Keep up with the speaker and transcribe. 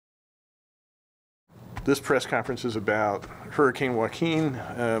this press conference is about Hurricane Joaquin,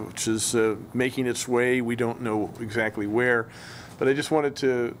 which is making its way. We don't know exactly where, but I just wanted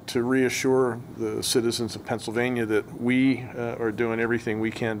to reassure the citizens of Pennsylvania that we are doing everything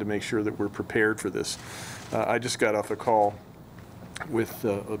we can to make sure that we're prepared for this. I just got off a call with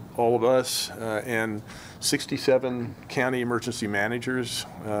all of us and 67 county emergency managers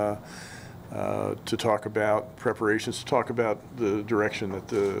to talk about preparations, to talk about the direction that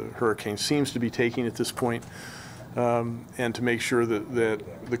the hurricane seems to be taking at this point, and to make sure that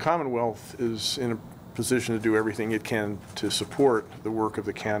the Commonwealth is in a position to do everything it can to support the work of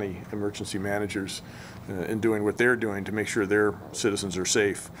the county emergency managers in doing what they're doing to make sure their citizens are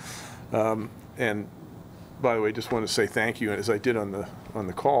safe. And by the way, just want to say thank you, as I did on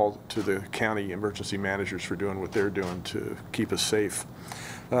the call, to the county emergency managers for doing what they're doing to keep us safe.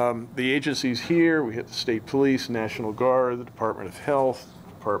 The agencies here, we have the State Police, National Guard, the Department of Health,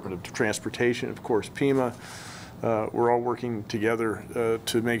 Department of Transportation, of course, FEMA. We're all working together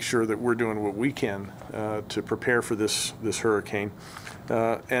to make sure that we're doing what we can to prepare for this hurricane.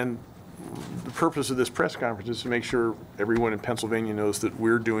 And the purpose of this press conference is to make sure everyone in Pennsylvania knows that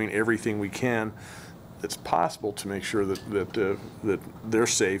we're doing everything we can that's possible to make sure that they're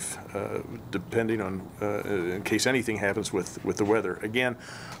safe, depending on in case anything happens with the weather. Again,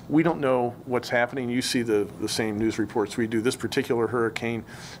 we don't know what's happening. You see the same news reports we do. This particular hurricane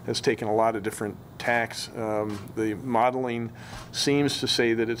has taken a lot of different tacks. The modeling seems to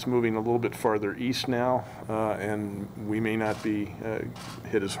say that it's moving a little bit farther east now, and we may not be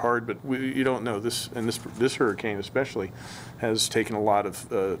hit as hard, but you don't know. This hurricane especially has taken a lot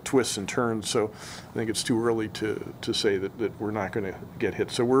of twists and turns, so I think it's too early to say that we're not going to get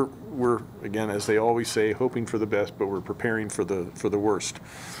hit. So we're again, as they always say, hoping for the best, but we're preparing for the worst.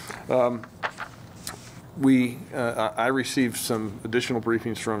 I received some additional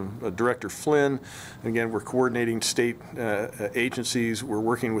briefings from Director Flynn. Again, we're coordinating state agencies. We're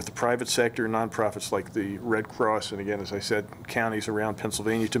working with the private sector, nonprofits like the Red Cross, and again, as I said, counties around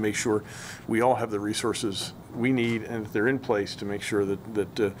Pennsylvania to make sure we all have the resources we need and that they're in place to make sure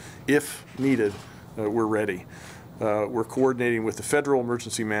that if needed, we're ready. We're coordinating with the Federal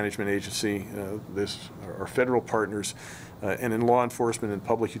Emergency Management Agency, our federal partners, and in law enforcement and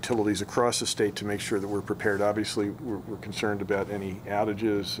public utilities across the state to make sure that we're prepared. Obviously, we're concerned about any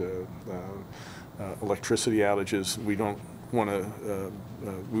outages, electricity outages. We don't want to.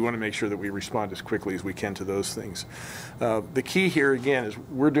 We want to make sure that we respond as quickly as we can to those things. The key here, again, is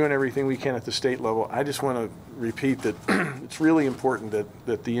we're doing everything we can at the state level. I just want to repeat that it's really important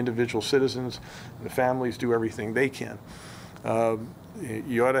that the individual citizens and the families do everything they can.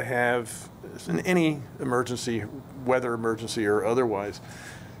 You ought to have, in any emergency, weather emergency or otherwise,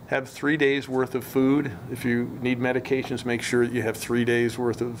 have 3 days worth of food. If you need medications, make sure that you have 3 days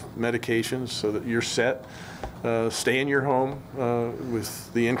worth of medications so that you're set. Stay in your home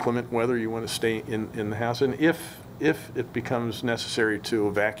with the inclement weather. You want to stay in the house. And if it becomes necessary to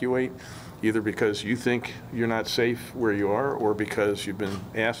evacuate, either because you think you're not safe where you are or because you've been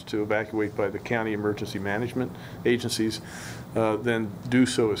asked to evacuate by the county emergency management agencies, then do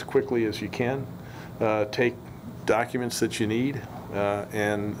so as quickly as you can. Take documents that you need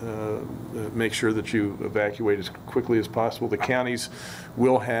and make sure that you evacuate as quickly as possible. The counties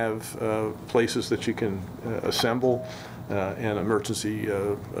will have places that you can assemble an emergency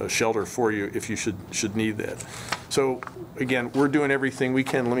shelter for you if you should need that. So again, we're doing everything we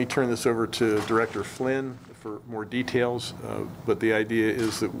can. Let me turn this over to Director Flynn for more details, but the idea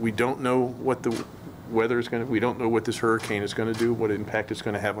is that we don't know what the weather is going to, we don't know what this hurricane is going to do, what impact it's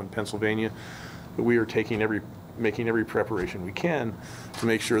going to have on Pennsylvania, but we are making every preparation we can to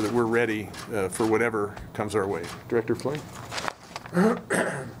make sure that we're ready for whatever comes our way. Director Flynn.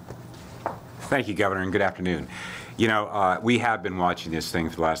 Thank you, Governor, and good afternoon. You know, we have been watching this thing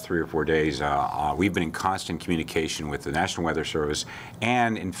for the last 3 or 4 days. We've been in constant communication with the National Weather Service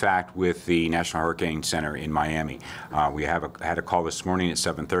and, in fact, with the National Hurricane Center in Miami. We had a call this morning at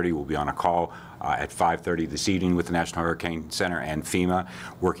 7:30. We'll be on a call at 5:30 this evening with the National Hurricane Center and FEMA,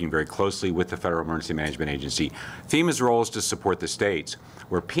 working very closely with the Federal Emergency Management Agency. FEMA's role is to support the states,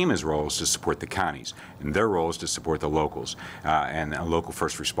 where FEMA's role is to support the counties, and their role is to support the locals and local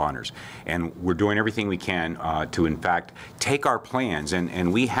first responders. And we're doing everything we can to, in fact, take our plans,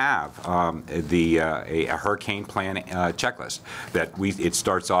 and we have a hurricane plan checklist that it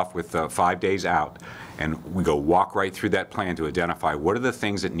starts off with 5 days out. and we go walk right through that plan to identify what are the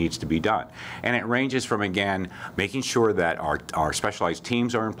things that needs to be done. And it ranges from, again, making sure that our specialized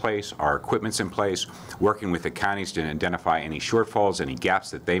teams are in place, our equipment's in place, working with the counties to identify any shortfalls, any gaps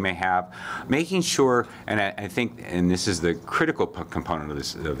that they may have, making sure, and I think, and this is the critical component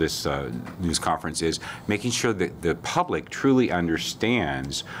of this news conference, is making sure that the public truly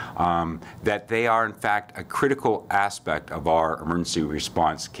understands that they are, in fact, a critical aspect of our emergency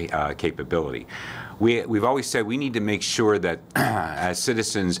response capability. We've always said we need to make sure that as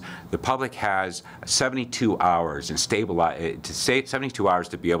citizens, the public has 72 hours and 72 hours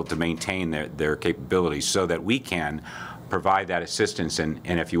to be able to maintain their capabilities so that we can provide that assistance and,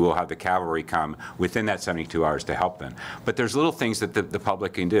 if you will, have the cavalry come within that 72 hours to help them. But there's little things that the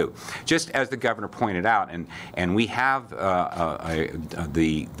public can do. Just as the governor pointed out, and we have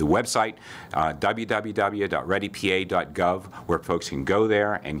the website, www.readypa.gov, where folks can go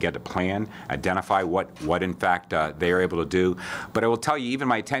there and get a plan, identify what in fact they are able to do. But I will tell you, even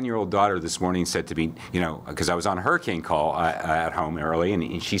my 10-year-old daughter this morning said to me, you know, because I was on a hurricane call at home early,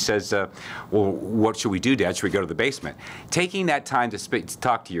 and she says, well, what should we do, Dad? Should we go to the basement? Taking that time to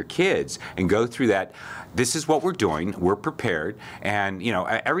talk to your kids and go through that, this is what we're doing, we're prepared, and you know,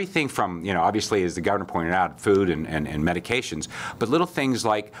 everything from, you know, obviously as the governor pointed out, food and medications, but little things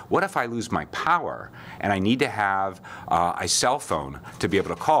like, what if I lose my power and I need to have a cell phone to be able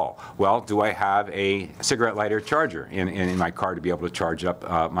to call? Well, do I have a cigarette lighter charger in my car to be able to charge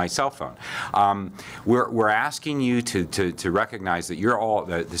up my cell phone? We're asking you to recognize that you're all,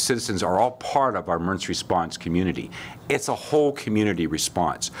 the citizens are all part of our emergency response community. It's a whole community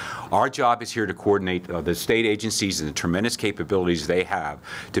response. Our job is here to coordinate the state agencies and the tremendous capabilities they have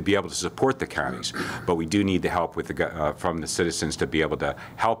to be able to support the counties, but we do need the help with from the citizens to be able to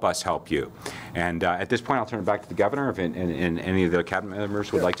help us help you. And at this point, I'll turn it back to the governor if any of the cabinet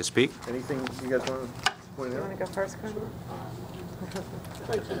members would like to speak. Anything you guys want to point out? You want to go first, Colonel?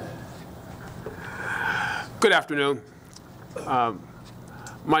 Thank you. Good afternoon.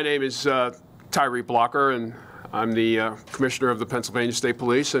 My name is Tyree Blocker, and I'm the Commissioner of the Pennsylvania State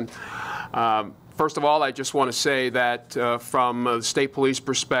Police. And first of all, I just want to say that from the State Police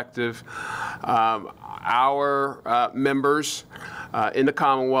perspective, our members in the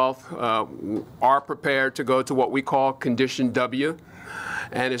Commonwealth are prepared to go to what we call Condition W.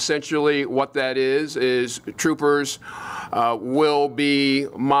 And essentially what that is troopers will be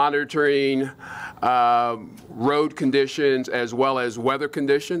monitoring road conditions as well as weather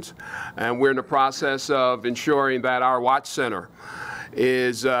conditions. And we're in the process of ensuring that our watch center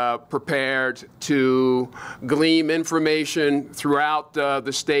is prepared to glean information throughout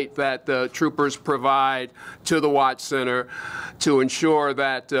the state that the troopers provide to the watch center to ensure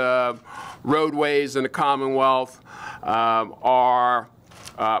that roadways in the Commonwealth are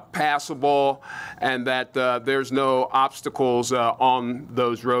passable and that there's no obstacles on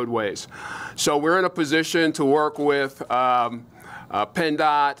those roadways. So we're in a position to work with PennDOT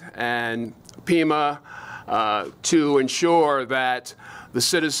and PEMA to ensure that the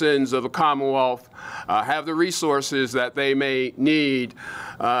citizens of the Commonwealth have the resources that they may need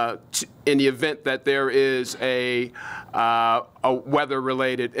in the event that there is a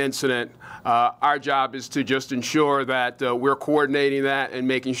weather-related incident. Our job is to just ensure that we're coordinating that and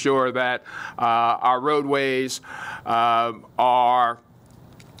making sure that our roadways are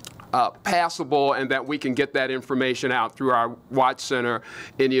passable and that we can get that information out through our watch center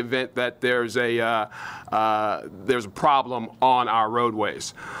in the event that there's a problem on our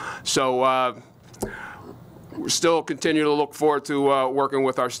roadways. So we still continue to look forward to working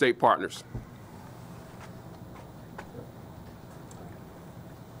with our state partners.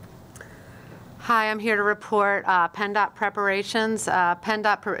 Hi, I'm here to report PennDOT preparations.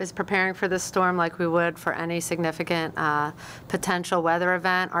 PennDOT is preparing for this storm like we would for any significant potential weather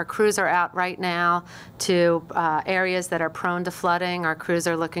event. Our crews are out right now to areas that are prone to flooding. Our crews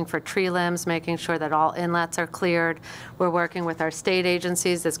are looking for tree limbs, making sure that all inlets are cleared. We're working with our state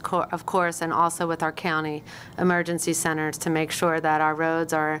agencies, of course, and also with our county emergency centers to make sure that our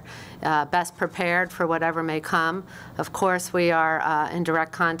roads are best prepared for whatever may come. Of course, we are in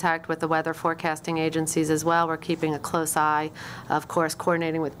direct contact with the weather forecasting agencies as well. We're keeping a close eye, of course,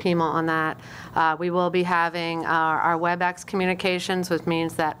 coordinating with PEMA on that. We will be having our WebEx communications, which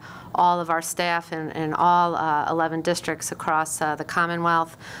means that all of our staff in all 11 districts across the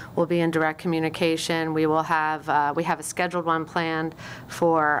Commonwealth will be in direct communication. We will have we have a scheduled one planned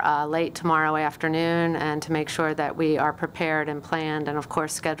for late tomorrow afternoon, and to make sure that we are prepared and planned, and of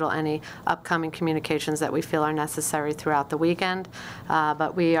course schedule any upcoming communications that we feel are necessary throughout the weekend.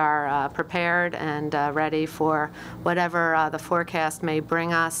 But we are prepared prepared and ready for whatever the forecast may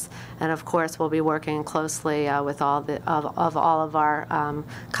bring us. And of course, we'll be working closely with all of our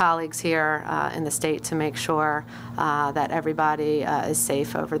colleagues here in the state to make sure that everybody is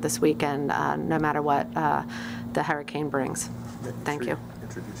safe over this weekend, no matter what the hurricane brings. Thank you.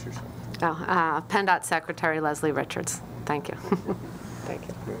 Introduce yourself. Oh, PennDOT Secretary Leslie Richards. Thank you. Thank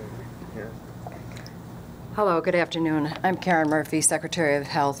you. Hello, good afternoon. I'm Karen Murphy, Secretary of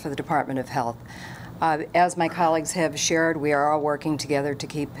Health for the Department of Health. As my colleagues have shared, we are all working together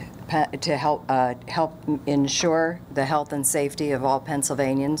to help ensure the health and safety of all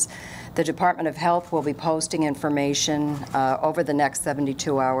Pennsylvanians. The Department of Health will be posting information over the next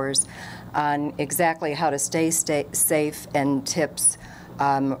 72 hours on exactly how to stay safe and tips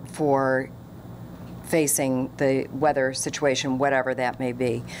for facing the weather situation, whatever that may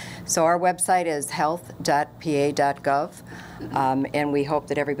be. So our website is health.pa.gov, and we hope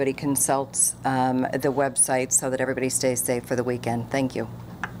that everybody consults the website so that everybody stays safe for the weekend. Thank you.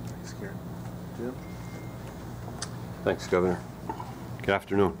 Thanks, Karen. Jim? Thanks, Governor. Good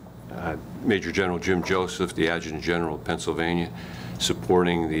afternoon. Major General Jim Joseph, the Adjutant General of Pennsylvania,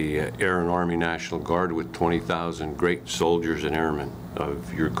 supporting the Air and Army National Guard with 20,000 great soldiers and airmen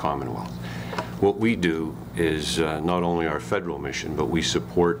of your Commonwealth. What we do is not only our federal mission, but we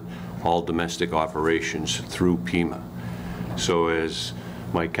support all domestic operations through PEMA. So as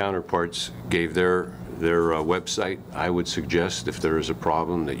my counterparts gave their website, I would suggest if there is a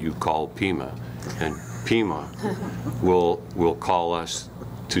problem that you call PEMA, and PEMA will call us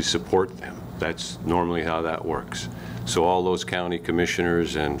to support them. That's normally how that works. So all those county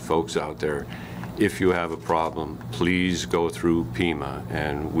commissioners and folks out there, if you have a problem, please go through PEMA,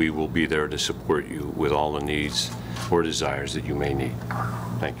 and we will be there to support you with all the needs or desires that you may need.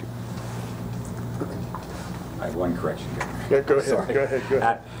 Thank you. I have one correction. Yeah, go ahead. Sorry. Go ahead. Go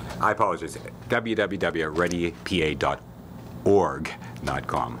ahead. I apologize. www.readypa.org, not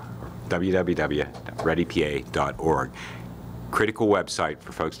com. www.readypa.org. Critical website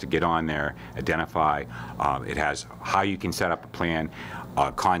for folks to get on there, identify. It has how you can set up a plan,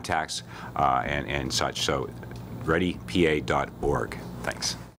 contacts, and such. So readypa.org.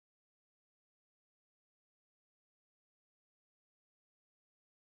 Thanks.